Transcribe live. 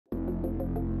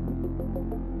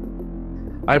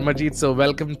I'm Majid. So,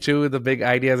 welcome to the Big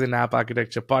Ideas in App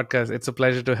Architecture podcast. It's a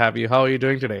pleasure to have you. How are you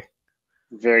doing today?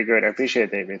 Very good. I appreciate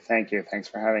it, David. Thank you. Thanks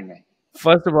for having me.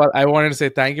 First of all, I wanted to say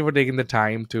thank you for taking the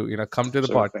time to come to the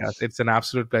Absolutely. podcast. It's an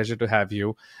absolute pleasure to have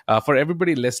you. For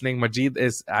everybody listening, Majid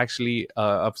is actually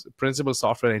a principal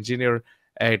software engineer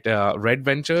at Red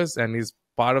Ventures, and he's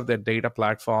part of their data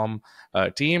platform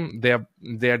team.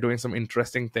 They are doing some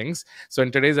interesting things. So in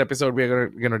today's episode, we're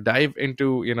gonna dive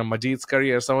into Majid's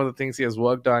career, some of the things he has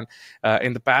worked on.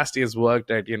 In the past, he has worked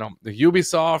at the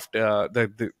Ubisoft,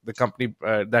 the company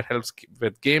that helps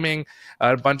with gaming,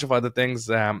 a bunch of other things.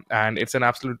 And it's an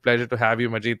absolute pleasure to have you,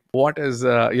 Majid. What is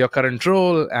your current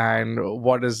role, and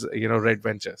what is Red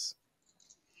Ventures?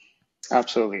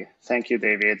 Absolutely. Thank you,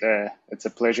 David. It's a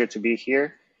pleasure to be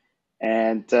here.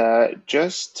 And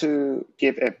just to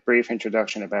give a brief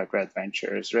introduction about Red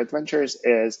Ventures, Red Ventures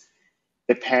is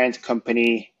the parent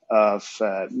company of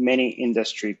many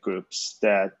industry groups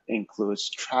that includes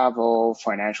travel,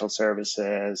 financial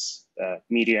services,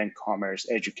 media and commerce,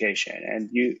 education. And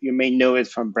you may know it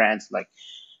from brands like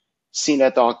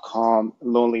CNET.com,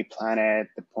 Lonely Planet,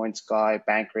 The Points Guy,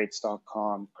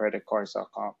 Bankrates.com,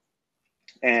 creditcards.com.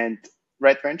 And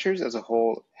Red Ventures as a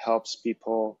whole helps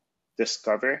people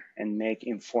discover and make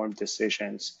informed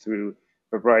decisions through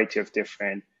a variety of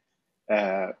different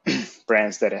uh,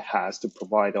 brands that it has to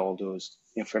provide all those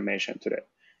information to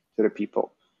the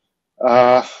people.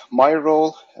 My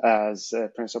role as a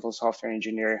principal software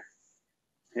engineer,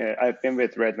 I've been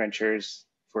with Red Ventures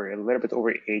for a little bit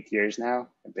over 8 years now.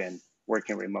 I've been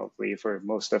working remotely for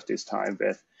most of this time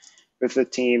with the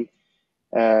team.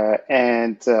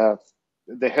 And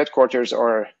the headquarters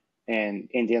are in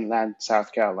Indian Land,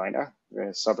 South Carolina,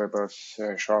 a suburb of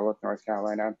Charlotte, North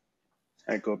Carolina.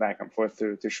 I go back and forth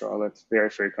to Charlotte very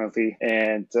frequently.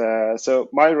 And so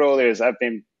my role is I've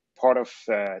been part of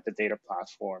the data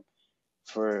platform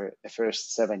for the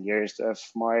first 7 years of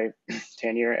my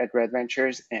tenure at Red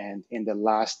Ventures. And in the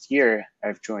last year,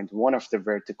 I've joined one of the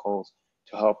verticals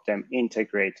to help them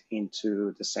integrate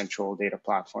into the central data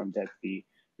platform that we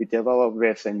develop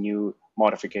with a new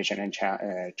modification and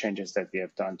changes that we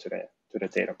have done to the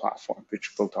data platform, which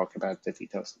we'll talk about the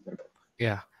details a little bit.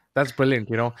 Yeah, that's brilliant.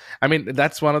 I mean,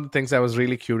 that's one of the things I was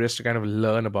really curious to kind of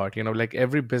learn about. Like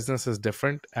every business is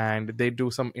different and they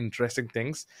do some interesting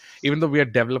things. Even though we are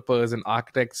developers and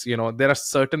architects, there are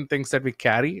certain things that we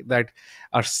carry that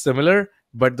are similar,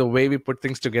 but the way we put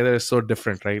things together is so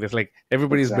different, right? It's like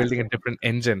everybody's building a Exactly. different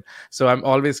engine. So I'm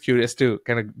always curious to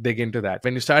kind of dig into that.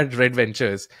 When you started Red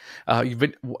Ventures,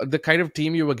 the kind of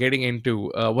team you were getting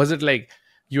into, was it like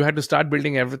you had to start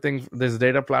building everything, this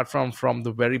data platform from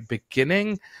the very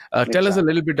beginning? Tell us a Exactly.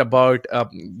 little bit about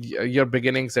your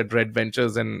beginnings at Red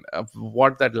Ventures and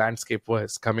what that landscape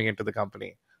was coming into the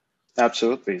company.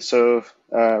 Absolutely. So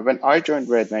when I joined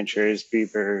Red Ventures, we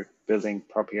were building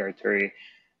proprietary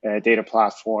data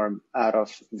platform out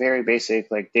of very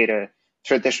basic like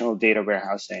traditional data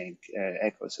warehousing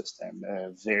ecosystem.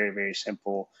 Very, very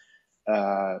simple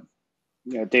uh,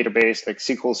 database like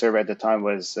SQL Server at the time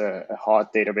was a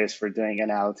hot database for doing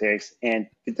analytics, and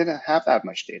we didn't have that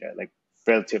much data. Like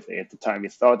relatively at the time, we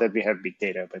thought that we have big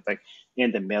data, but like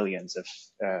in the millions of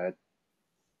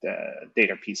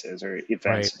data pieces or Right.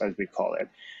 events, as we call it.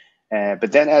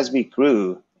 But then as we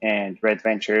grew and Red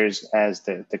Ventures, as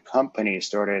the company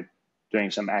started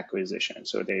doing some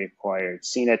acquisitions, so they acquired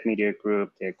CNET Media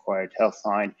Group, they acquired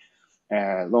Healthline,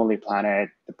 Lonely Planet,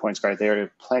 The Points Guard. There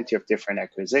are plenty of different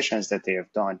acquisitions that they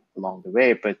have done along the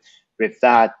way. But with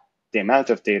that, the amount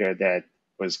of data that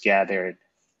was gathered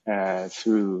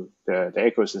through the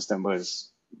ecosystem was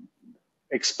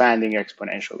expanding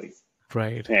exponentially.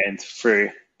 Right. And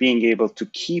for being able to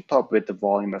keep up with the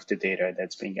volume of the data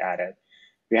that's being added,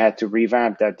 we had to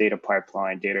revamp that data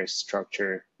pipeline, data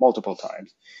structure multiple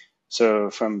times. So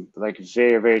from like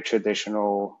very, very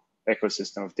traditional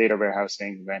ecosystem of data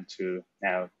warehousing went to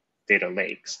now data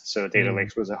lakes. So data Mm.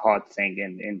 lakes was a hot thing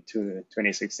in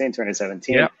 2016,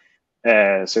 2017.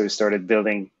 Yeah. So we started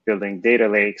building data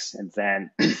lakes, and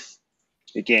then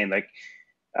again, like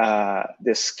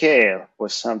the scale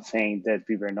was something that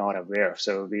we were not aware of.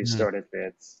 So we Mm. started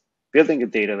with building a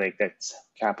data lake that's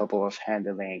capable of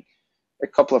handling a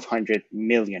couple of 100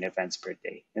 million events per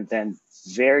day. And then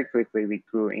very quickly we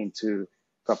grew into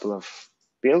a couple of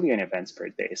billion events per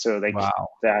day. So like Wow.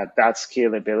 that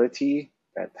scalability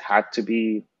that had to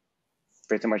be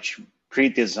pretty much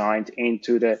pre-designed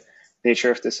into the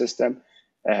nature of the system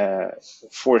uh,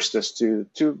 forced us to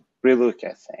relook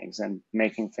at things and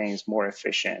making things more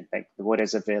efficient, like what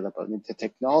is available. And the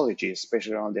technology,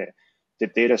 especially on the the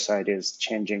data side is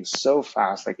changing so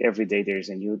fast. Like every day there's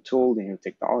a new tool, a new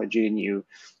technology, new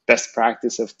best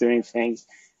practice of doing things,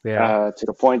 Yeah. to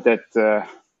the point that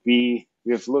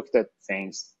we've looked at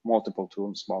things, multiple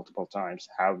tools, multiple times,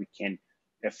 how we can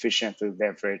efficiently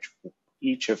leverage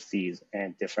each of these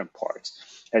and different parts.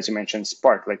 As you mentioned,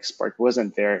 Spark, like Spark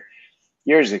wasn't there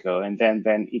years ago, and then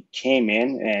when it came in,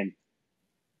 and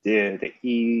the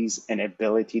ease and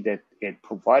ability that it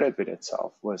provided with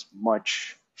itself was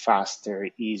much faster, Oh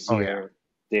yeah. easier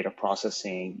data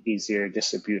processing, easier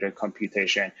distributed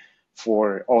computation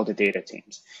for all the data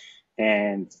teams.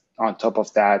 And on top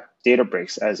of that,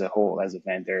 Databricks as a whole, as a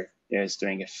vendor, is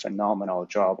doing a phenomenal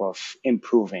job of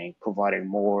improving, providing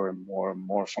more and more and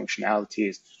more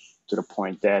functionalities, to the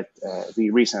point that we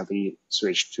recently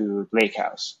switched to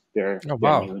Lakehouse, Oh their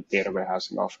wow. new data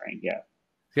warehousing offering. Yeah.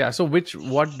 Yeah. So what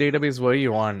database were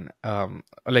you on?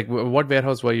 Like what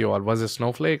warehouse were you on? Was it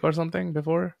Snowflake or something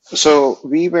before? So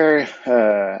we were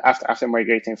after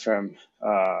migrating from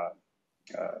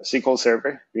SQL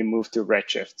Server, we moved to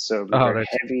Redshift. So we Oh, were right.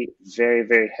 heavy, very,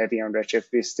 very heavy on Redshift.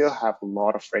 We still have a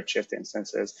lot of Redshift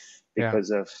instances Yeah.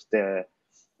 because of the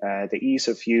ease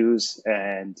of use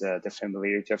and the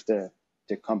familiarity of the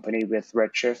company with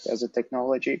Redshift as a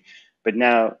technology. But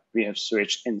now we have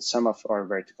switched in some of our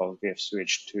verticals. We have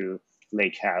switched to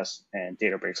Lakehouse and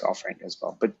Databricks offering as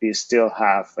well. But we still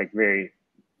have like very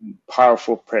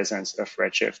powerful presence of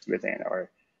Redshift within our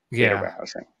data Yeah.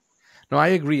 warehousing. No, I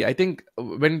agree. I think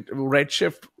when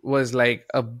Redshift was like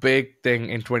a big thing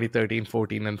in 2013,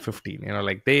 14, and 15,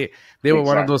 like they were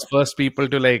one of those Exactly. first people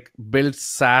to like build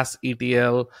SaaS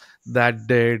ETL that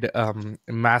did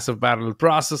massive parallel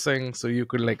processing. So you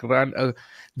could like run a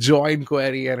join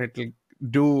query and it'll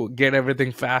do get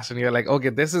everything fast. And you're like, okay,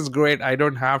 this is great. I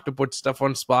don't have to put stuff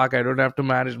on Spark. I don't have to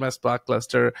manage my Spark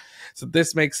cluster. So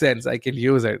this makes sense. I can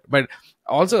use it. But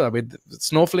also, I mean,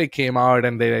 Snowflake came out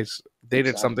and they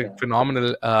did something Exactly.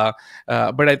 phenomenal.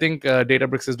 But I think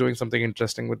Databricks is doing something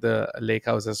interesting with the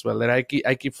Lakehouse as well. That I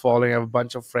keep following. I have a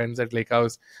bunch of friends at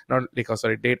Lakehouse, not Lakehouse,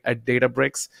 sorry, at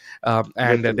Databricks, and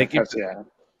With the they keep. Lakehouse, yeah.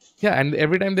 Yeah, and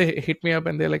every time they hit me up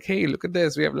and they're like, "Hey, look at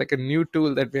this! We have like a new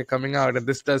tool that we're coming out, and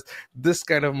this does this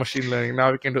kind of machine learning.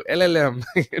 Now we can do LLM."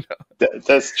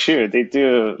 That's true. They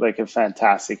do like a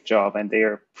fantastic job, and they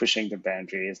are pushing the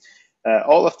boundaries.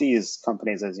 All of these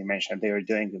companies, as you mentioned, they are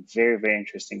doing very, very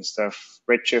interesting stuff.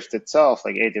 Redshift itself,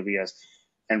 like AWS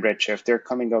and Redshift, they're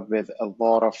coming up with a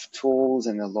lot of tools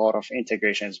and a lot of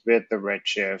integrations with the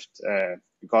Redshift.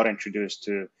 Got introduced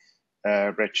to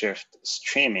Redshift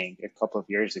streaming a couple of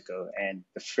years ago. And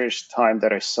the first time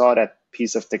that I saw that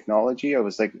piece of technology, I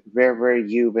was like, where were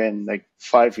you in like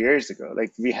 5 years ago?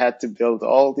 Like we had to build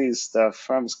all these stuff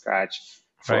from scratch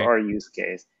for Right. our use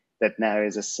case that now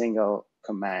is a single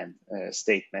command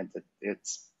statement that it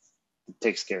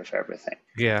takes care of everything.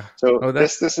 Yeah. So Oh, that.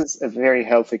 this is a very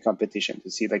healthy competition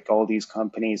to see like all these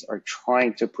companies are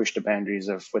trying to push the boundaries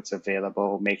of what's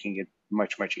available, making it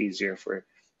much, much easier for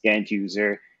the end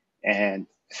user. And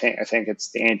I think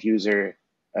it's the end user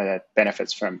that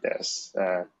benefits from this,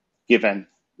 given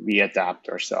we adapt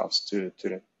ourselves to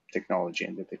the technology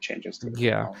and the changes to the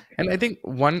Yeah, technology. and I think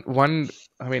one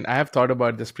I mean, I have thought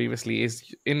about this previously, is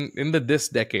in the this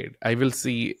decade I will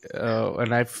see,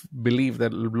 and believe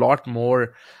that a lot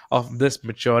more of this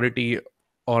maturity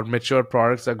or mature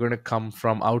products are going to come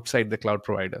from outside the cloud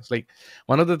providers. Like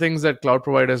one of the things that cloud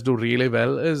providers do really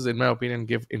well is, in my opinion,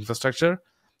 give infrastructure,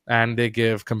 and they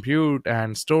give compute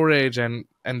and storage, and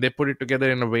they put it together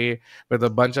in a way with a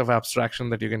bunch of abstraction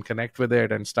that you can connect with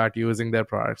it and start using their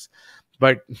products.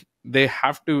 But they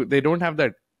don't have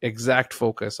that exact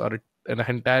focus, or an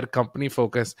entire company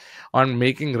focus on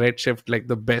making Redshift like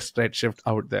the best Redshift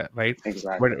out there, right? When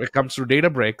Exactly. it comes to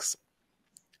Databricks,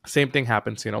 same thing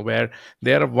happens, where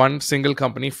they are one single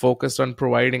company focused on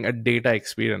providing a data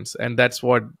experience, and that's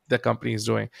what the company is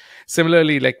doing.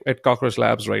 Similarly, like at Cockroach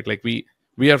Labs, right, like we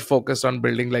are focused on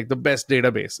building like the best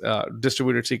database,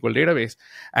 distributed SQL database.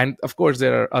 And of course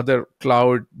there are other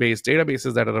cloud based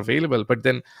databases that are available, but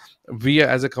then we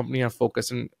as a company are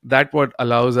focused, and that what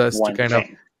allows us to One kind of.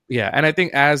 thing. Yeah, and I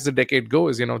think as the decade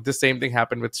goes, the same thing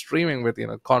happened with streaming, with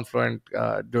Confluent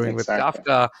doing with Exactly.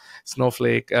 Kafka.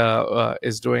 Snowflake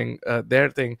is doing their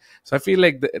thing. So I feel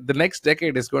like the next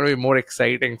decade is going to be more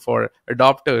exciting for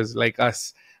adopters like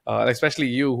us, especially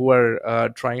you who are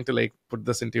trying to like put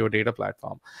this into your data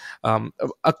platform.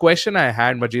 A question I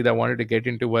had, Majid, I wanted to get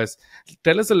into was,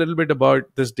 tell us a little bit about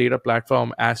this data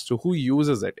platform as to who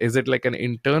uses it. Is it like an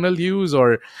internal use,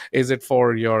 or is it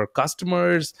for your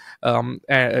customers?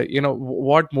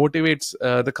 What motivates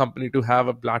the company to have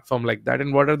a platform like that,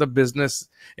 and what are the business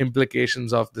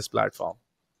implications of this platform?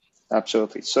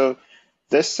 Absolutely. So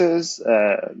this is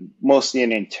mostly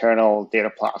an internal data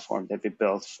platform that we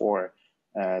built for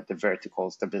the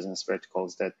verticals, the business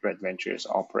verticals that Red Ventures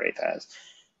operate as.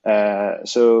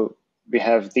 So we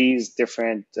have these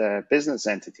different business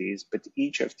entities, but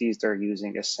each of these are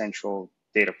using a central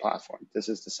data platform. This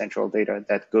is the central data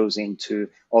that goes into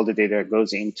all the data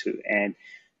goes into, and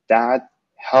that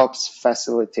helps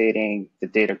facilitating the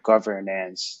data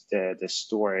governance, the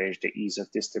storage, the ease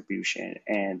of distribution,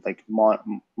 and like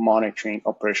monitoring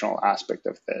operational aspect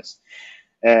of this.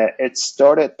 It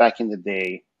started back in the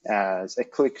day as a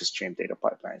click stream data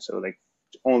pipeline. So like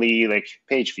only like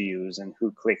page views and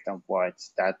who clicked on what,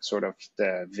 that sort of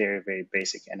the very, very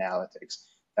basic analytics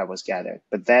that was gathered.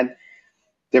 But then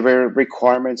there were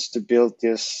requirements to build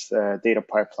this data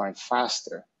pipeline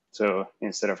faster. So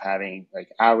instead of having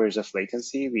like hours of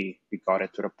latency, we got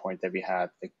it to the point that we had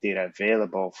like data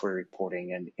available for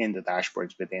reporting and in the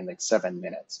dashboards within like 7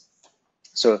 minutes.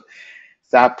 So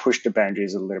that pushed the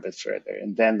boundaries a little bit further.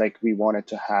 And then like we wanted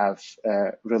to have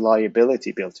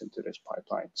reliability built into this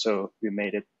pipeline. So we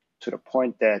made it to the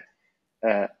point that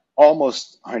uh,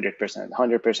 almost 100%,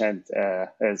 100%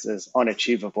 is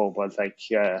unachievable, but like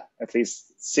at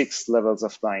least 6 levels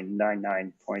of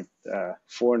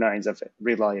 99.49s of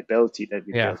reliability that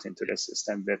we Yeah. built into the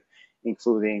system with,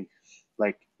 including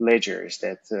like ledgers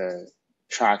that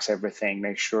tracks everything,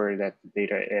 make sure that the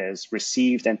data is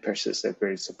received and persisted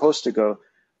where it's supposed to go,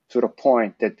 to the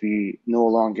point that we no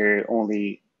longer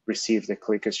only receive the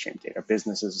click stream data.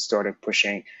 Businesses started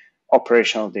pushing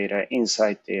operational data,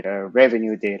 insight data,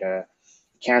 revenue data,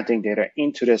 accounting data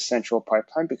into the central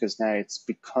pipeline, because now it's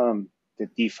become the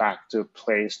de facto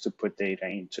place to put data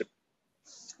into.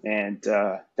 And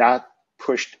that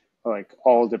pushed like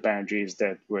all the boundaries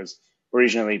that was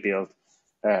originally built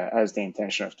as the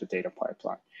intention of the data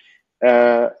pipeline.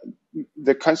 Uh,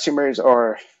 the consumers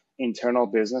are internal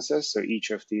businesses, so each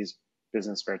of these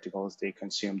business verticals, they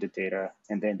consume the data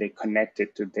and then they connect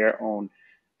it to their own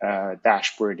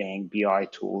dashboarding, BI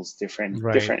tools,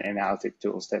 Right. different analytic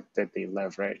tools that they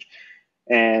leverage.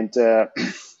 And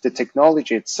the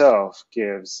technology itself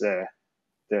gives the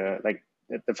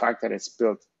fact that it's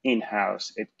built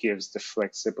in-house, it gives the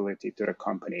flexibility to the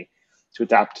company to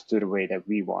adapt to the way that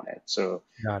we want it. So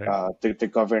Got it. the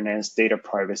governance, data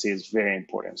privacy is very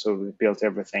important. So we built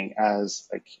everything as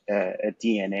like a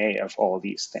DNA of all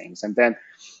these things. And then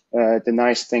the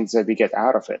nice things that we get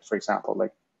out of it, for example,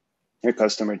 like a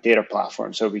customer data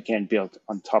platform. So we can build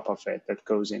on top of it that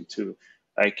goes into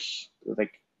like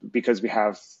like because we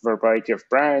have variety of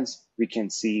brands, we can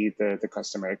see the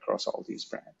customer across all these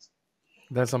brands.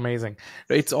 That's amazing.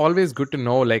 It's always good to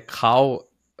know like how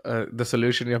the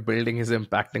solution you're building is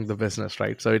impacting the business,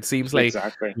 right? So it seems like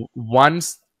Exactly.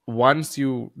 once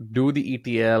you do the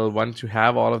ETL, once you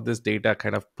have all of this data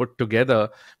kind of put together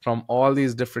from all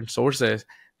these different sources,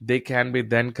 they can be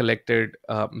then collected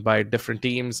by different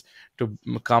teams to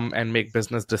come and make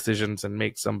business decisions and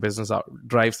make some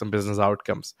drive some business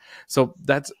outcomes. So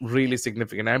that's really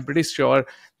significant. I'm pretty sure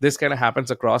this kind of happens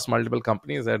across multiple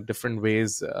companies. There are different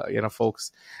ways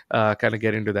folks kind of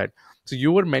get into that. So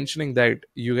you were mentioning that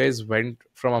you guys went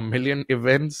from 1 million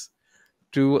events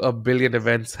to 1 billion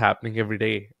events happening every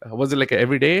day. Was it like an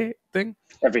everyday thing?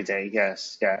 Every day,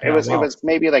 yes, yeah. It Yeah. was it Wow. was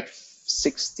maybe like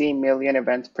 60 million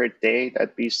events per day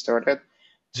that we started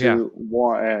Yeah.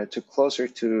 to closer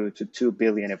to 2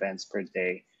 billion events per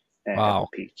day at the Wow.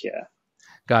 peak. Yeah.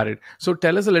 Got it. So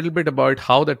tell us a little bit about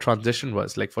how the transition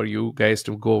was like for you guys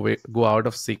to go out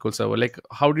of SQL Server. Like,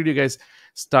 how did you guys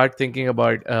start thinking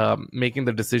about making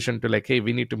the decision to like, hey,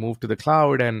 we need to move to the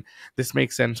cloud, and this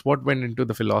makes sense? What went into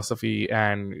the philosophy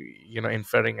and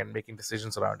inferring and making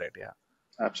decisions around it? Yeah.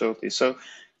 Absolutely. So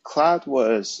cloud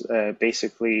was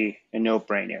basically a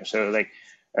no-brainer. So like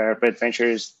Red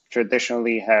Ventures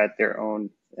traditionally had their own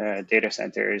data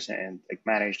centers and like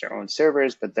managed their own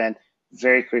servers, but then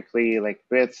very quickly, like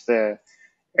with the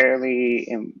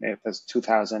it was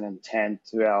 2010,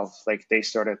 12, like they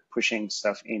started pushing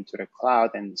stuff into the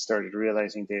cloud and started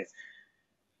realizing the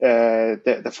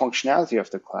functionality of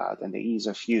the cloud and the ease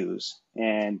of use.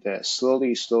 And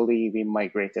slowly, we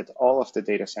migrated all of the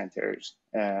data centers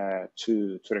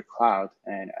to the cloud.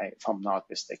 And if I'm not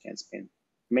mistaken, it's been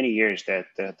many years that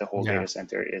the whole Yeah. data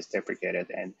center is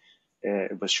deprecated and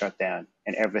it was shut down,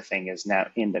 and everything is now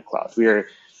in the cloud. We are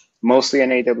mostly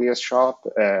an AWS shop.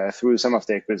 Through some of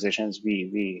the acquisitions,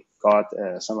 we got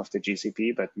some of the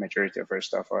GCP, but majority of our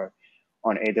stuff are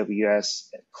on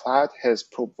AWS. Cloud has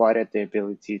provided the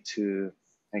ability to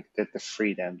like the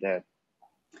freedom, the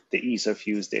ease of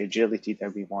use, the agility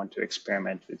that we want to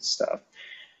experiment with stuff.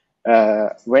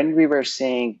 When we were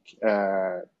seeing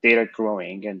data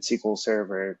growing and SQL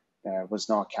Server was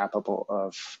not capable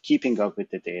of keeping up with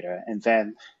the data, and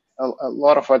then a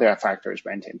lot of other factors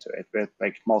went into it. With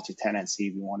like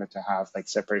multi-tenancy, we wanted to have like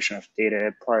separation of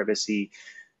data, privacy,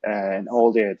 and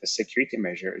all the security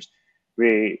measures.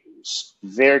 We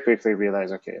very quickly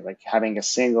realized, okay, like having a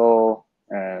single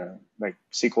like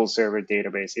SQL Server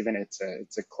database, even it's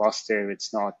a cluster,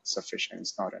 it's not sufficient,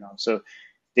 it's not enough. So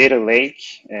data lake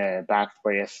backed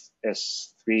by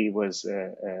S3 was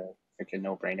like a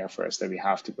no-brainer for us that we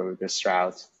have to go this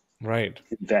route. Right.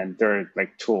 Then there are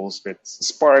like tools with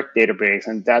Spark, Databricks,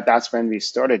 and that's when we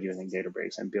started using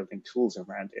Databricks and building tools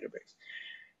around Databricks.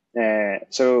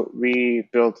 So we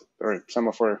built or some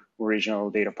of our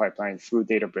original data pipeline through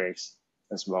Databricks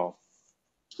as well,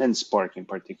 and Spark in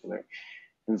particular.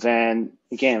 And then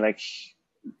again, like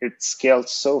it scaled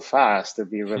so fast that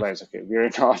we realized, okay,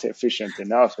 we're not efficient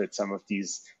enough with some of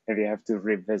these, and we have to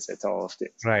revisit all of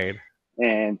this. Right.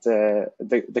 And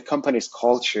the company's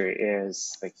culture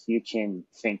is like you can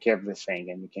think everything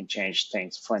and you can change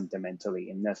things fundamentally,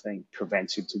 and nothing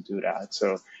prevents you to do that.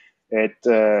 So it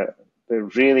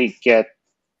really get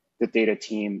the data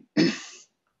team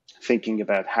thinking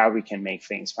about how we can make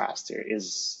things faster.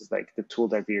 Is like the tool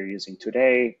that we are using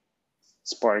today,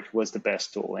 Spark was the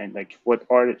best tool, and like what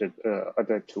are the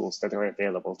other tools that are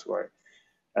available to our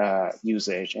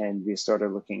usage? And we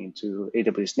started looking into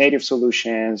AWS native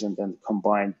solutions, and then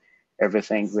combined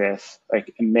everything with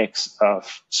like a mix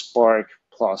of Spark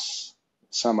plus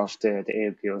some of the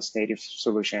AWS native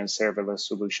solutions, serverless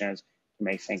solutions to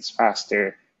make things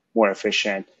faster, more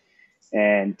efficient.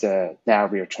 And now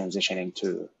we are transitioning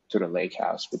to the lake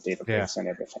house with Yeah. Databricks and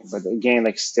everything. But again,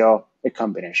 like still a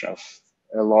combination of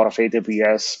a lot of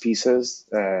AWS pieces,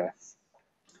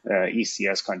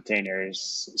 ECS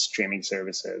containers, streaming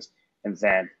services, and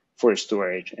then for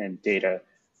storage and data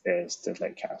is the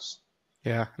lakehouse.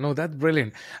 Yeah, no, that's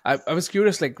brilliant. I was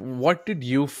curious, like, what did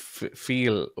you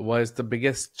feel was the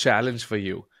biggest challenge for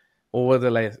you over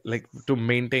the like to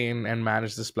maintain and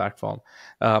manage this platform,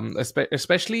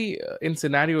 especially in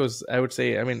scenarios? I would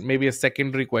say, I mean, maybe a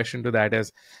secondary question to that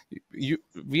is, you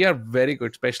we are very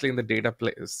good, especially in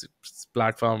the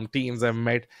platform teams I've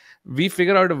met. We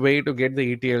figure out a way to get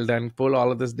the ETL done, pull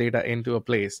all of this data into a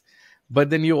place, but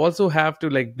then you also have to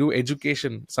like do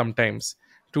education sometimes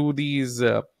to these.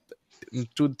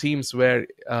 To teams where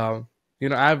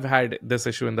I've had this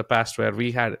issue in the past where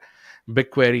we had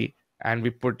BigQuery and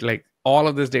we put like all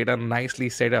of this data nicely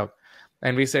set up,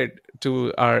 and we said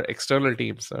to our external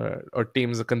teams or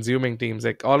teams, consuming teams,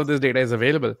 like all of this data is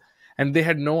available, and they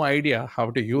had no idea how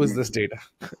to use this data.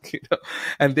 you know?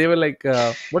 And they were like,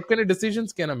 what kind of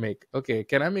decisions can I make? Okay,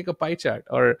 can I make a pie chart?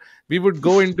 Or we would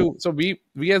go into, so we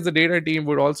as the data team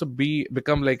would also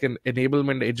become like an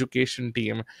enablement education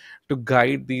team to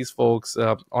guide these folks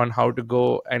on how to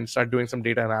go and start doing some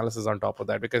data analysis on top of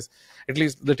that, because at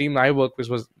least the team I work with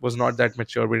was not that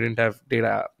mature. We didn't have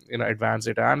data, advanced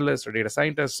data analysts or data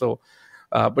scientists. So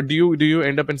but do you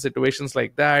end up in situations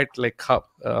like that, like how,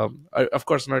 of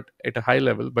course not at a high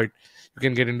level, but you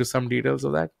can get into some details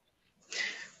of that?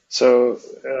 So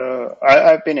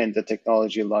I've been in the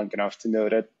technology long enough to know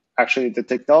that actually the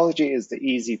technology is the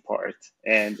easy part,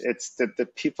 and it's the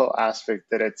people aspect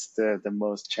that it's the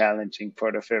most challenging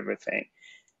part of everything.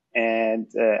 And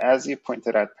as you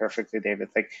pointed out perfectly, David,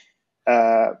 like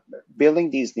uh, building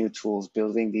these new tools,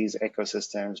 building these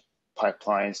ecosystems,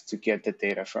 pipelines to get the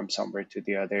data from somewhere to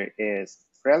the other is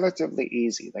relatively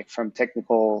easy. Like from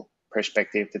technical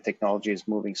perspective, the technology is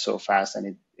moving so fast,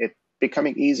 and it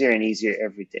becoming easier and easier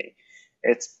every day.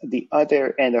 It's the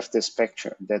other end of the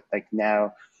spectrum that like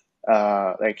now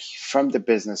like from the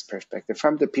business perspective,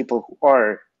 from the people who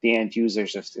are the end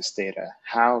users of this data,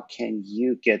 how can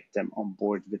you get them on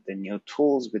board with the new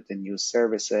tools, with the new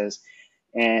services,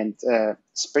 and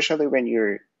especially when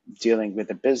you're dealing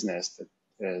with a business that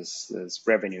is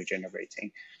revenue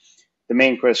generating. The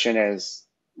main question is,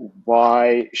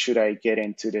 why should I get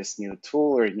into this new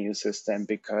tool or new system?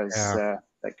 Because Yeah.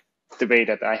 like the way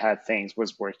that I had things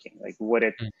was working. Like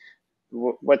Mm.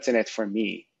 what's in it for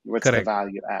me? What's the Correct.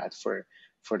 value add for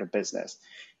the business?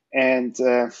 And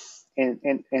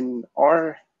in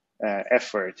our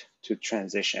effort to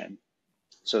transition,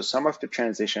 so some of the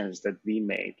transitions that we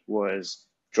made was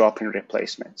drop-in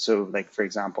replacement. So like, for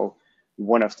example,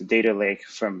 one of the data lake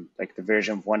from like the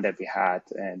version one that we had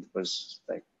and was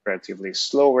like relatively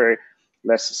slower,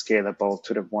 less scalable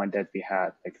to the one that we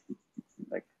had like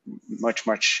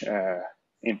much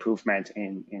improvement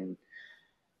in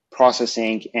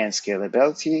processing and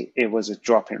scalability. It was a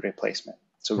drop-in replacement.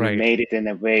 So we Right. made it in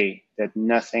a way that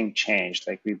nothing changed.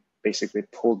 Like we basically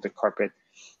pulled the carpet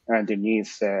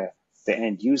underneath the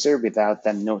end user without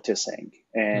them noticing.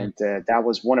 And that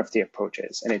was one of the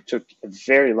approaches. And it took a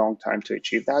very long time to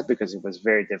achieve that because it was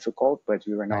very difficult, but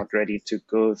we were Right. not ready to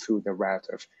go through the route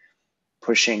of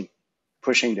pushing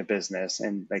the business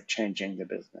and like changing the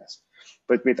business.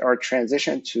 But with our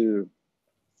transition to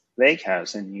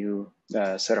Lakehouse and new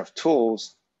set of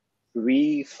tools,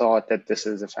 we thought that this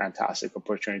is a fantastic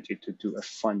opportunity to do a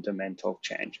fundamental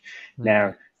change. Mm.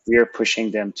 Now we are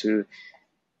pushing them to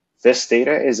this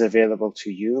data is available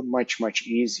to you much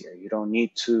easier. You don't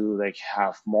need to like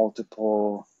have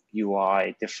multiple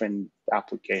UI, different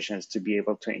applications to be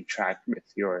able to interact with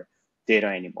your data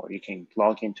anymore. You can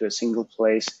log into a single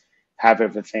place, have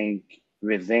everything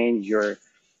within your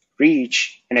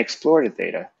reach and explore the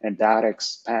data. And that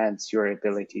expands your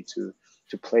ability to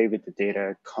play with the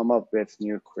data, come up with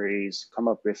new queries, come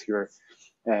up with your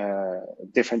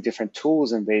different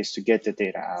tools and ways to get the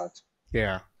data out.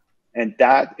 Yeah. And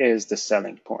that is the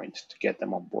selling point to get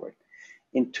them on board.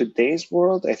 In today's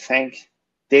world, I think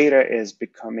data is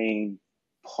becoming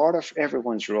part of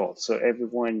everyone's role. So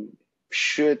everyone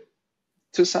should,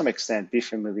 to some extent, be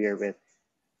familiar with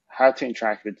how to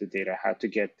interact with the data, how to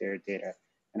get their data,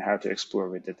 and how to explore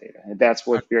with the data. And that's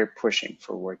what we're pushing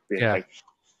forward with, Yeah. like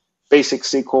basic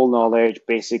SQL knowledge,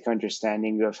 basic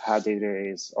understanding of how data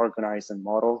is organized and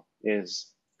modeled is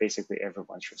basically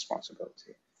everyone's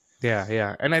responsibility. Yeah,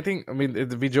 yeah. And I think, I mean,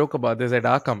 we joke about this at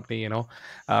our company,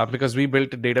 because we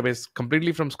built a database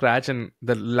completely from scratch, and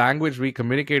the language we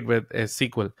communicate with is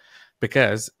SQL,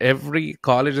 because every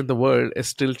college in the world is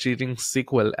still treating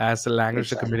SQL as a language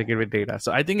to Exactly. communicate with data.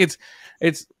 So I think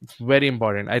it's very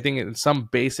important. I think some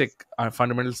basic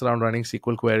fundamentals around running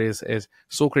SQL queries is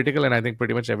so critical, and I think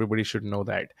pretty much everybody should know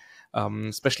that,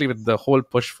 especially with the whole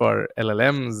push for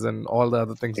LLMs and all the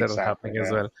other things that are Exactly. happening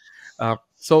as Yeah. well.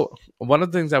 So one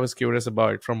of the things I was curious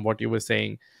about from what you were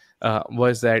saying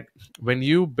was that when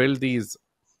you build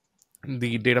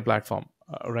the data platform,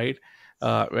 right,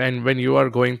 and when you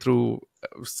are going through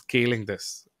scaling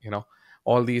this,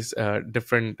 all these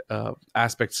different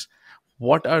aspects,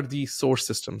 what are the source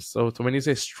systems? So when you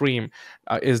say stream,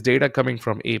 is data coming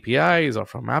from APIs or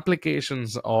from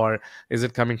applications, or is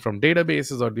it coming from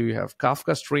databases, or do you have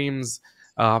Kafka streams?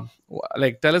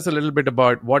 Like, tell us a little bit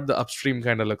about what the upstream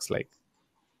kind of looks like.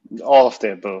 All of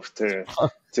the above to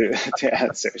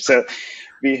answer. So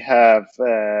we have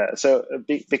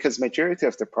because majority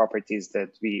of the properties that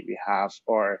we have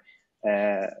are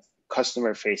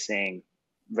customer facing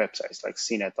websites like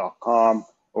CNET.com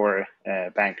or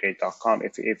Bankrate.com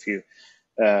if you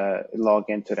log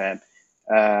into them.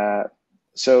 Uh,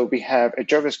 so we have a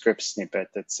JavaScript snippet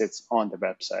that sits on the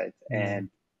website, Mm. and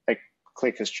like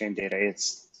click a stream data, it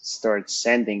starts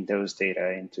sending those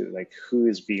data into like who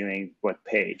is viewing what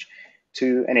page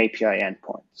to an API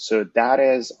endpoint. So that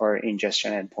is our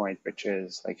ingestion endpoint, which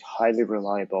is like highly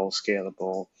reliable,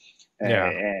 scalable, Yeah.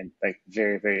 and like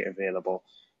very available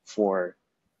for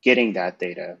getting that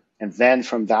data. And then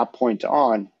from that point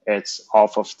on, it's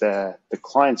off of the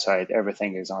client side.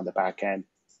 Everything is on the back end.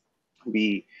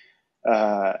 We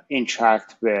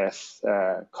interact with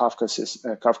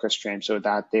Kafka stream. So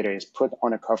that data is put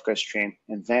on a Kafka stream,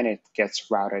 and then it gets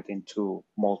routed into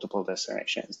multiple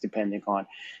destinations, depending on.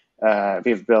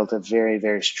 We've built a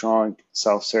very strong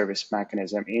self-service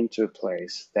mechanism into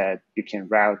place that you can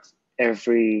route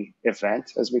every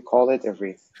event, as we call it,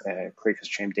 every click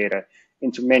stream data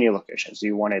into many locations.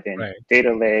 You want it in Right.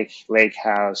 data lake, lake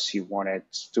house, you want it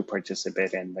to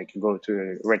participate in, like you go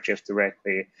to Redshift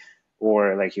directly,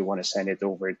 or like you want to send it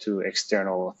over to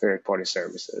external third-party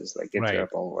services like Right. GitHub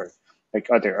or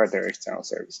like other external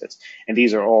services. And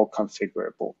these are all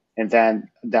configurable. And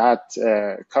then that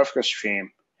Kafka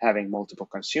stream having multiple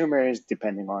consumers,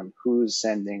 depending on who's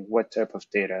sending what type of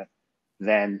data,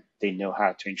 then they know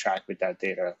how to interact with that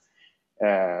data.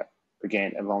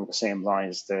 Again, along the same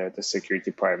lines, the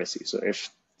security privacy. So if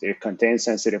it contains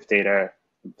sensitive data,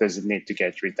 does it need to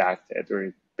get redacted,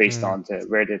 or based Mm. on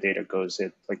where the data goes,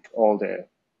 it like all the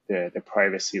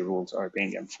privacy rules are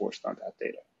being enforced on that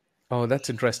data. Oh, that's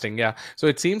interesting. Yeah. So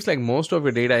it seems like most of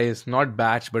your data is not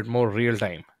batch, but more real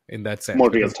time in that sense, More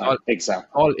real because time, exactly.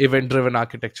 all event driven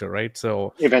architecture, right?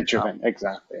 So Event uh, driven,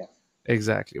 exactly.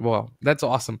 exactly. Wow, that's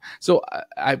awesome. So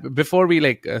before we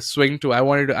like swing to, I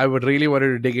would really wanted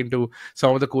to dig into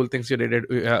some of the cool things you did at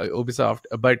Ubisoft.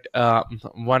 But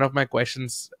one of my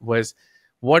questions was,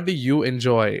 what do you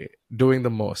enjoy doing the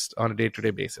most on a day to day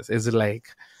basis? Is it like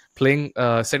playing,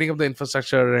 setting up the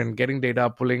infrastructure and getting data,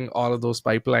 pulling all of those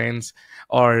pipelines,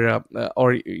 or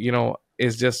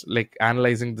is just like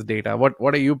analyzing the data?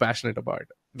 What are you passionate about?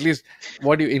 At least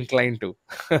what do you incline to?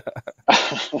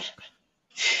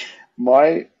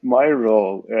 My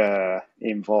role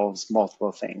involves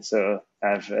multiple things. So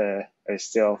I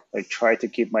still like try to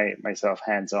keep myself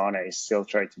hands on. I still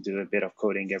try to do a bit of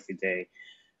coding every day.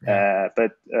 Yeah.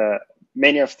 But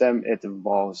many of them it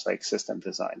involves like system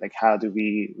design. Like how do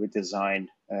we design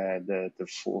the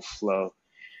full flow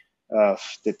of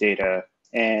the data?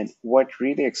 And what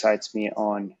really excites me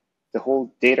on the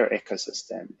whole data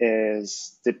ecosystem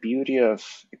is the beauty of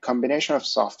a combination of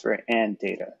software and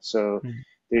data. So Mm.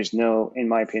 there's no, in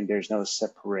my opinion, there's no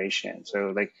separation.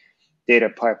 So like data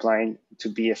pipeline to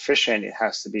be efficient, it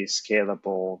has to be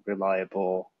scalable,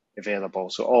 reliable, available.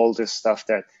 So all this stuff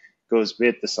that goes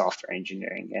with the software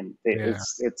engineering, and Yeah.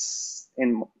 it's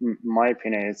in my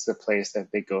opinion, it's a place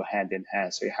that they go hand in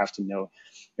hand. So you have to know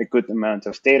a good amount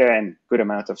of data and good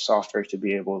amount of software to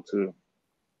be able to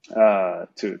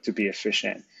be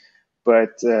efficient.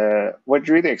 But what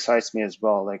really excites me as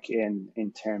well, like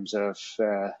in terms of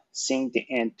seeing the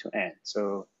end to end.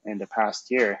 So in the past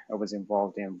year, I was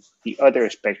involved in the other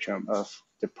spectrum of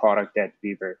the product that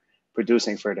we were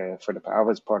producing for the. I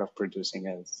was part of producing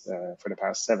it for the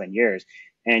past 7 years,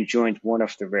 and joined one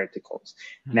of the verticals.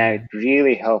 Now it Mm.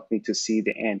 really helped me to see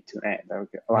the end to end.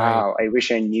 Like, Right. wow, I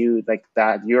wish I knew like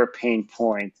that your pain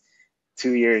point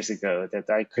 2 years ago that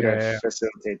I could Yeah, have yeah, yeah.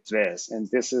 facilitated this. And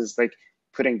this is like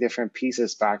putting different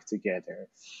pieces back together.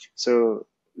 So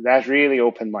that really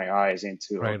opened my eyes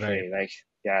into, Right, right. okay, like,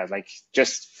 yeah, like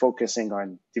just focusing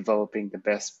on developing the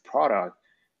best product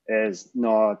is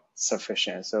not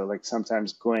sufficient. So like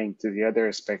sometimes going to the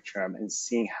other spectrum and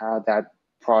seeing how that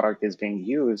product is being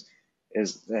used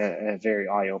is a very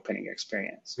eye-opening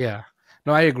experience. Yeah.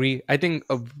 No, I agree. I think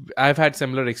I've had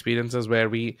similar experiences where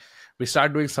we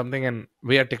start doing something and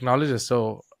we are technologists,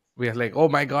 so we are like, oh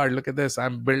my god, look at this!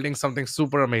 I'm building something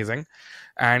super amazing,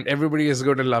 and everybody is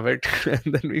going to love it.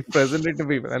 And then we present it to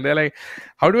people, and they're like,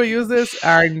 how do I use this?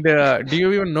 And do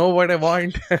you even know what I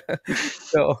want?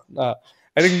 So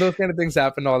I think those kind of things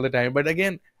happen all the time. But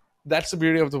again, that's the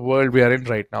beauty of the world we are in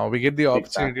right now. We get the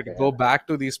opportunity to Exactly. go back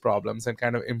to these problems and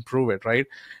kind of improve it, right?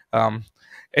 Um,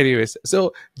 anyways,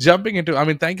 so jumping into, I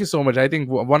mean, thank you so much. I think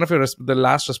one of your the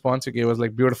last response you gave was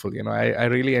like beautiful. I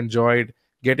really enjoyed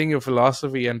getting your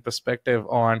philosophy and perspective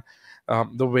on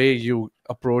the way you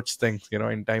approach things,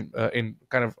 in time, in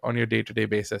kind of on your day-to-day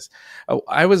basis.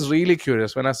 I was really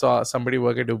curious when I saw somebody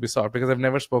work at Ubisoft, because I've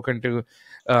never spoken to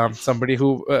somebody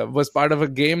who was part of a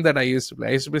game that I used to play.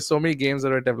 I used to play so many games that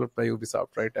were developed by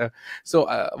Ubisoft, right? So,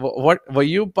 what were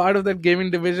you part of that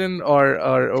gaming division,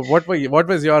 or what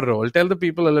was your role? Tell the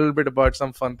people a little bit about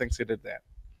some fun things you did there.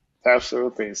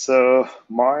 Absolutely. So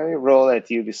my role at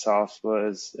Ubisoft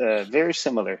was very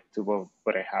similar to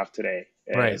what I have today.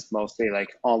 Right. It's mostly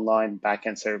like online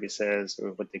backend services,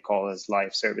 or what they call as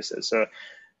live services. So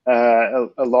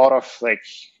a lot of like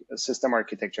system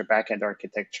architecture, backend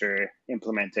architecture,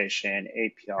 implementation,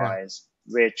 Yeah. APIs,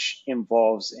 which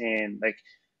involves in like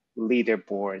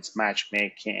leaderboards,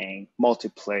 matchmaking,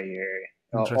 multiplayer,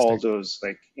 all Interesting. those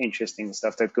like interesting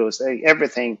stuff that goes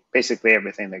everything, basically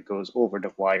everything that goes over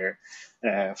the wire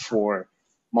for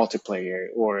multiplayer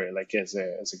or like as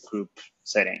a group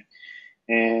setting.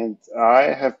 And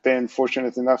I have been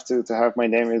fortunate enough to have my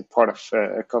name as part of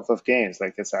a couple of games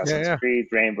like Yeah. Assassin's Yeah. Creed,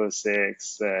 Rainbow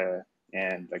Six,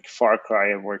 and like Far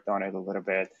Cry. I worked on it a little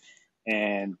bit,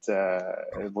 and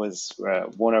it was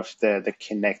one of the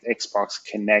Connect Xbox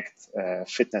Connect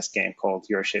fitness game called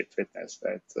Your Shape Fitness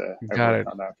that I Got worked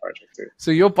it. on that project too.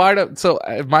 So you're part of, so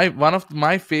my one of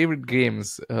my favorite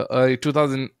games,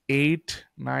 2008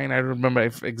 9, I don't remember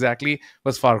if exactly,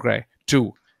 was Far Cry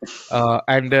 2.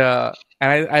 And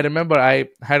I remember I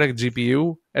had a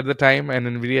GPU at the time, an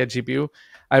Nvidia GPU.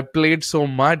 I played so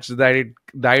much that it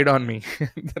died on me.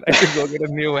 That I could go get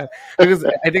a new one, because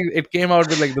I think it came out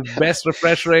with like the best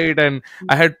refresh rate, and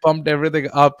I had pumped everything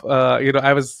up.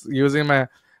 I was using my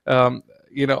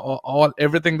all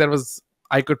everything that was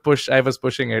I could push. I was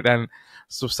pushing it, and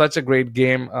so such a great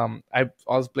game. I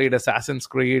also played Assassin's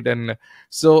Creed, and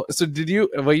so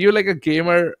were you like a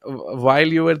gamer while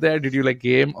you were there? Did you like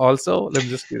game also? I'm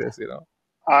just curious.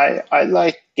 I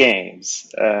like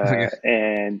games, Okay.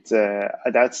 and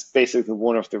that's basically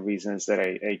one of the reasons that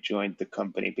I joined the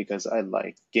company because I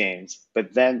like games.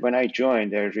 But then when I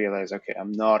joined, I realized, okay,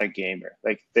 I'm not a gamer.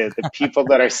 Like the people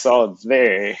that I saw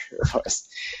there was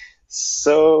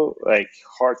so like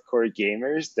hardcore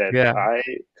gamers that Yeah. I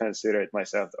considered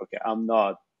myself, okay, I'm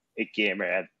not a gamer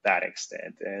at that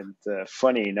extent. And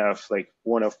funny enough, like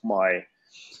one of my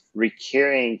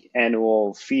recurring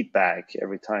annual feedback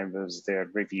every time there was their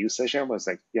review session was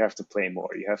like, you have to play more,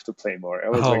 you have to play more. I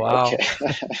was Oh like, okay.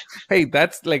 wow. Hey,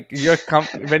 that's like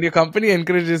when your company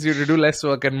encourages you to do less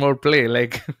work and more play,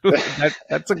 like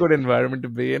that's a good environment to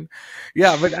be in.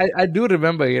 Yeah, but I do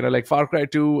remember, like Far Cry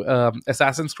 2,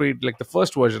 Assassin's Creed, like the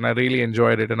first version, I really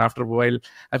enjoyed it, and after a while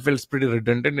I felt it's pretty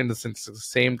redundant in the sense it's the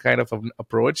same kind of an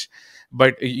approach.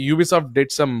 But Ubisoft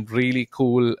did some really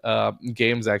cool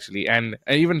games actually, and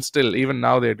even still, even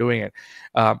now they're doing it.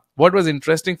 What was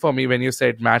interesting for me when you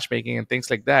said matchmaking and things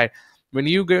like that, when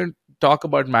you go talk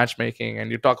about matchmaking and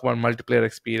you talk about multiplayer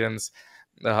experience,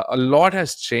 a lot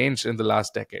has changed in the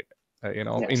last decade. In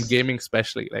Yes. gaming,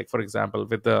 especially, like for example,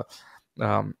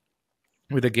 um,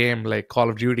 with a game like Call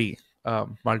of Duty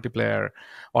multiplayer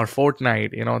or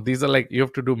Fortnite. These are like you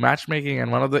have to do matchmaking,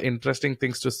 and one of the interesting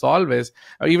things to solve is,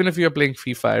 even if you're playing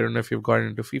FIFA, I don't know if you've gotten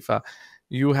into FIFA,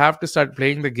 you have to start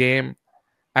playing the game,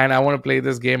 and I want to play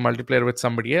this game multiplayer with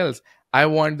somebody else. I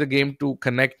want the game to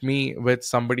connect me with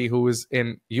somebody who is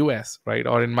in US, right,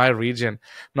 or in my region,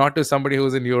 not to somebody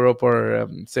who's in Europe or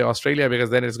say Australia, because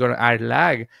then it's going to add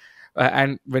lag.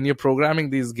 And when you're programming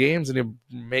these games and you're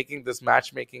making this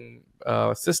matchmaking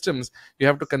systems, you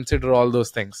have to consider all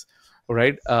those things,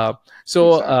 right?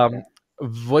 So Exactly.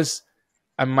 was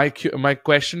and my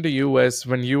question to you was,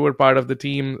 when you were part of the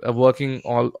team working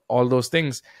all those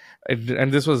things,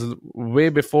 and this was way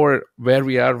before where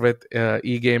we are with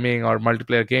e-gaming or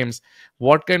multiplayer games,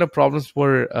 what kind of problems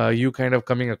were you kind of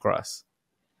coming across?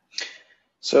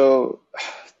 So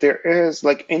there is,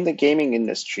 like, in the gaming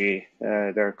industry,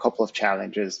 there are a couple of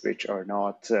challenges which are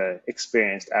not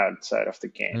experienced outside of the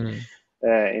game,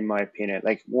 Mm, in my opinion.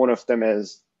 Like, one of them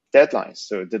is deadlines.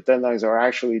 So the deadlines are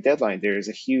actually deadline. There is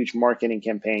a huge marketing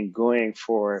campaign going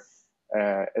for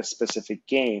a specific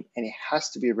game, and it has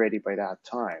to be ready by that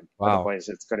time. wow. Otherwise,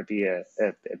 it's going to be a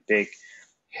big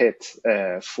hit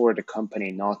for the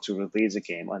company not to release a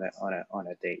game on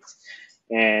a date.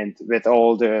 And with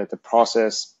all the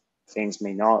process, things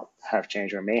may not have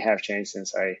changed or may have changed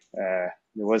since I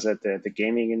was at the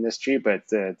gaming industry, but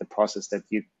the process that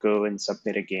you go and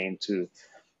submit a game to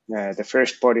the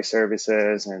first party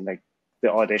services and like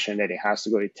the audition that it has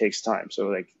to go, it takes time. So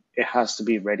like it has to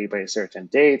be ready by a certain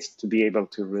date to be able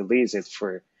to release it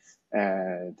for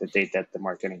the date that the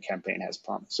marketing campaign has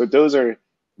promised. So those are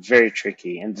very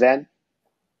tricky. And then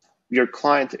your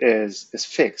client is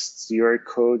fixed. Your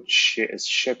code is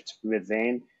shipped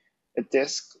within a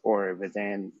disk or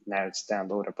within, now it's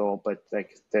downloadable, but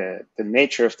like the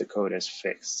nature of the code is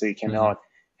fixed. So you Mhm. cannot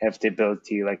have the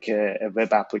ability, like a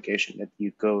web application, that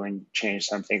you go and change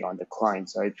something on the client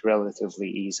side relatively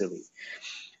easily.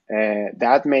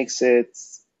 That makes it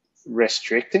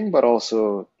restricting, but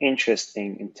also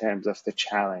interesting in terms of the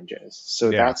challenges. So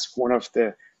Yeah. that's one of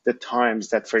the times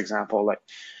that, for example, like,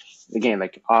 again,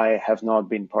 like, I have not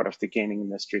been part of the gaming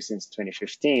industry since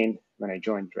 2015 when I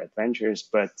joined Red Ventures,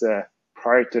 but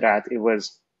prior to that, it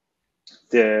was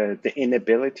the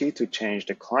inability to change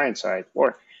the client side,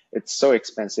 or it's so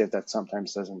expensive that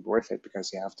sometimes doesn't worth it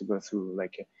because you have to go through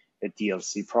like a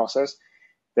DLC process.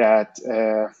 That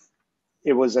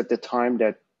it was at the time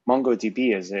that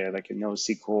MongoDB as a like a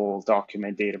NoSQL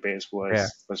document database Yeah.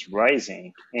 was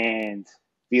rising, and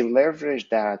we leveraged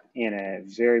that in a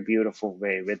very beautiful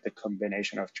way with the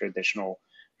combination of traditional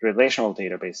relational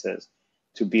databases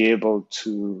to be able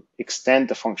to extend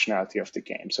the functionality of the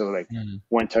game. So like Mm.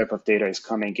 one type of data is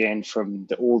coming in from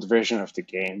the old version of the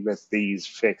game with these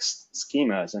fixed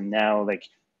schemas, and now like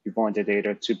you want the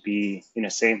data to be in the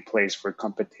same place for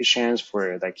competitions,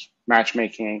 for like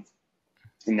matchmaking.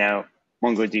 And now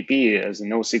MongoDB, as a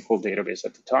NoSQL database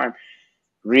at the time,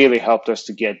 really helped us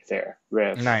to get there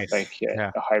with Nice. like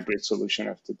Yeah. a hybrid solution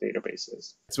of the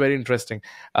databases. It's very interesting.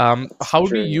 That's How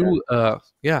do true, yeah. you,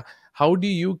 yeah, how do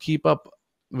you keep up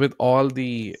with all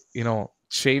the,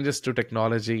 changes to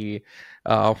technology?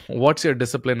 What's your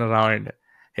discipline around?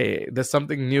 Hey, there's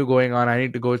something new going on. I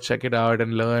need to go check it out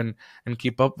and learn and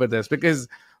keep up with this, because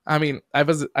I mean, I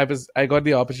got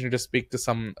the opportunity to speak to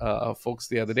some folks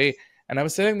the other day, and I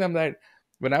was telling them that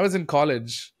when I was in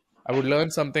college, I would learn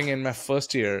something in my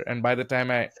first year, and by the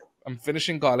time I'm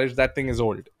finishing college, that thing is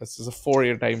old. This is a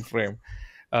 4-year time frame.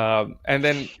 And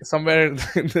then somewhere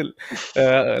in the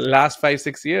last 5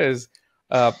 6 years,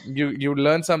 you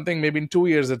learn something, maybe in 2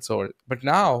 years it's old. But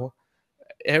now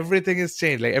everything is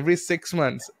changed. Like every 6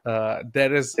 months,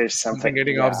 there is There's something something,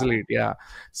 getting yeah, obsolete. Yeah.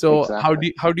 So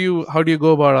exactly. how do you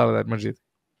go about all of that, Majid?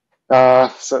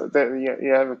 So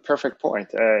you have a perfect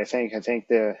point. I think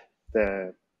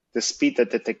the the speed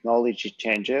that the technology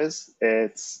changes,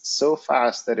 it's so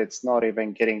fast that it's not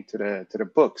even getting to the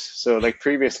books. So like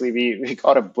previously we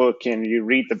got a book and you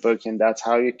read the book and that's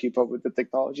how you keep up with the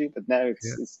technology. But now Yeah.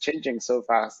 it's changing so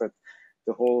fast that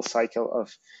the whole cycle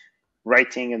of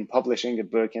writing and publishing a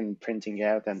book and printing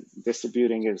out and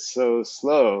distributing is so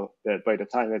slow that by the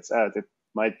time it's out, it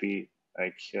might be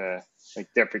like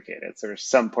deprecated, or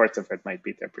some parts of it might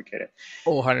be deprecated.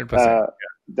 Oh, 100%. Uh,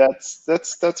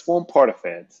 that's one part of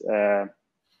it.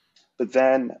 But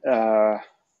then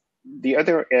the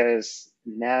other is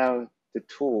now the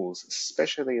tools,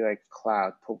 especially like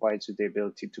cloud, provides you the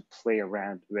ability to play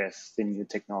around with the new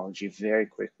technology very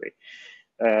quickly.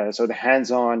 So the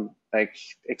hands-on like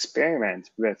experiment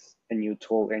with a new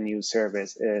tool, a new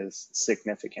service is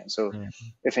significant. So Mhm.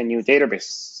 if a new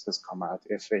database has come out,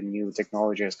 if a new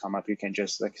technology has come up, you can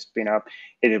just like spin up.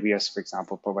 AWS, for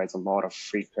example, provides a lot of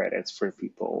free credits for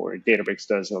people, or Databricks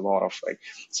does a lot of like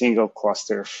single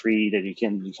cluster free that you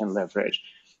can leverage.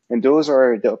 And those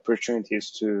are the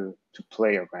opportunities to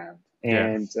play around. Yeah.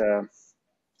 And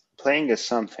playing is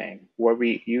something. What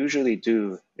we usually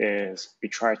do is we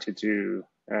try to do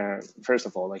first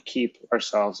of all, like keep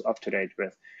ourselves up to date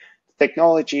with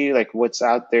technology, like what's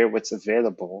out there, what's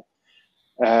available.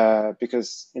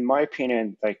 Because in my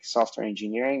opinion, like software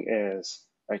engineering is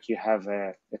like you have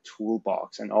a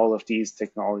toolbox, and all of these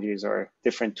technologies are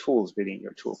different tools within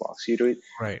your toolbox.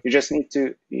 Right. You just need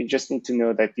to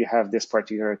know that you have this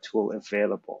particular tool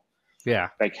available. Yeah.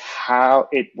 Like how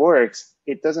it works,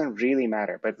 it doesn't really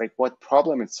matter, but like what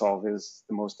problem it solves is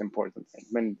the most important thing.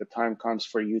 When the time comes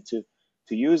for you to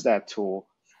use that tool,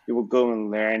 you will go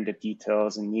and learn the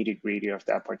details and nitty gritty of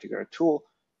that particular tool.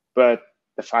 But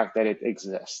the fact that it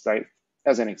exists, like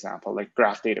as an example, like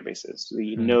graph databases,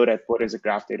 you Mm. know that what is a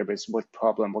graph database, what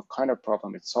kind of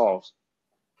problem it solves.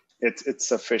 It's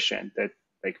sufficient that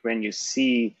like when you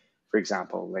see, for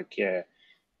example, like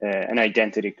an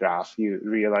identity graph, you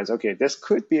realize, okay, this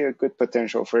could be a good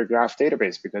potential for a graph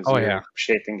database because Oh, yeah.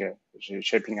 you're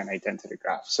shaping an identity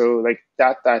graph. So like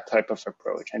that type of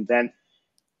approach, and then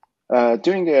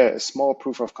doing a small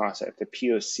proof of concept, a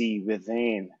POC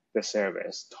within the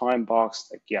service, time box.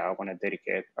 Like, yeah, I want to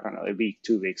dedicate, I don't know, a week,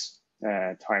 2 weeks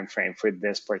time frame for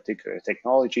this particular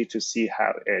technology to see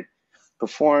how it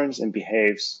performs and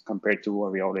behaves compared to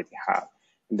what we already have.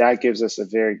 And that gives us a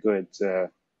very good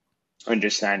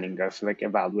understanding of like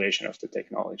evaluation of the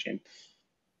technology, and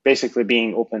basically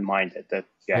being open-minded that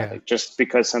yeah, Yeah. like just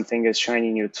because something is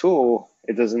shiny new tool,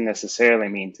 it doesn't necessarily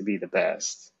mean to be the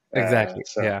best. Exactly.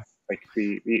 So Yeah. like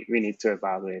we need to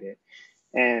evaluate it.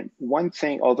 And one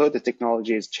thing, although the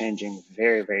technology is changing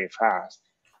very very fast,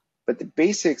 but the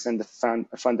basics and the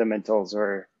fundamentals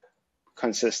are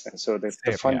consistent. So the Same.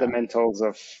 Yeah. fundamentals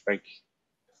of like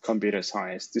computer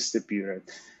science, distributed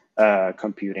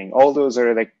computing, all those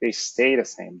are like they stay the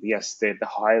same. Yes, the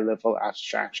high level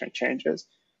abstraction changes,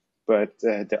 but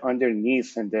the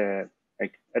underneath and the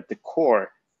like at the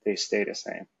core, they stay the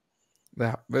same.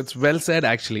 Yeah, that's well said,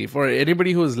 actually. For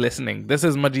anybody who's listening, this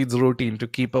is Majid's routine to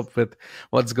keep up with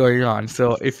what's going on.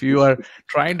 So if you are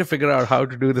trying to figure out how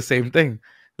to do the same thing,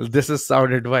 this is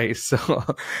sound advice. So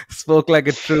spoke like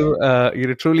a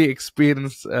truly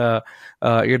experienced,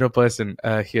 person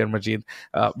here, Majid.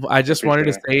 I just wanted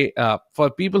Appreciate to it. say, for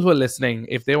people who are listening,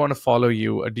 if they want to follow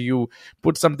you, do you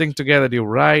put something together? Do you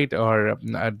write, or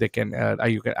they can? Are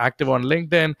you active on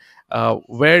LinkedIn?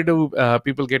 Where do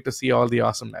people get to see all the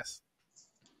awesomeness?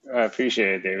 I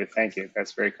appreciate it, David. Thank you.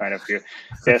 That's very kind of you.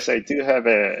 Yes, I do have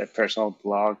a personal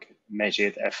blog,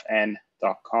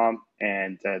 majidfn.com,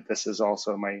 and this is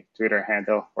also my Twitter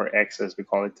handle, or X as we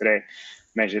call it today,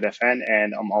 majidfn,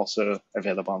 and I'm also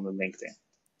available on the LinkedIn.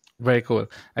 Very cool.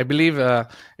 I believe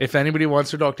if anybody wants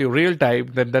to talk to you real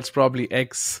time, then that's probably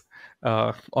X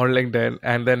or LinkedIn,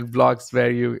 and then blogs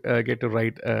where you get to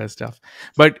write stuff.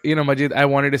 But Majid, I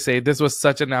wanted to say this was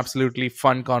such an absolutely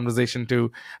fun conversation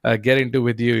to get into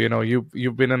with you.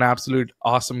 You've been an absolute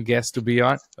awesome guest to be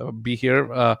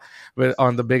here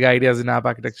on the Big Ideas in App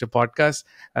Architecture podcast.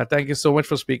 Thank you so much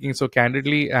for speaking so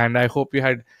candidly, and I hope you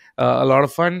had a lot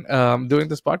of fun doing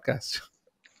this podcast.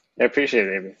 I appreciate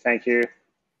it, David. Thank you.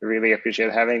 Really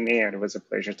appreciate having me, and it was a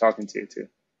pleasure talking to you too.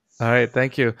 All right.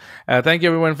 Thank you. Thank you,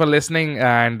 everyone, for listening,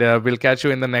 and we'll catch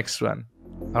you in the next one.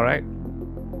 All right.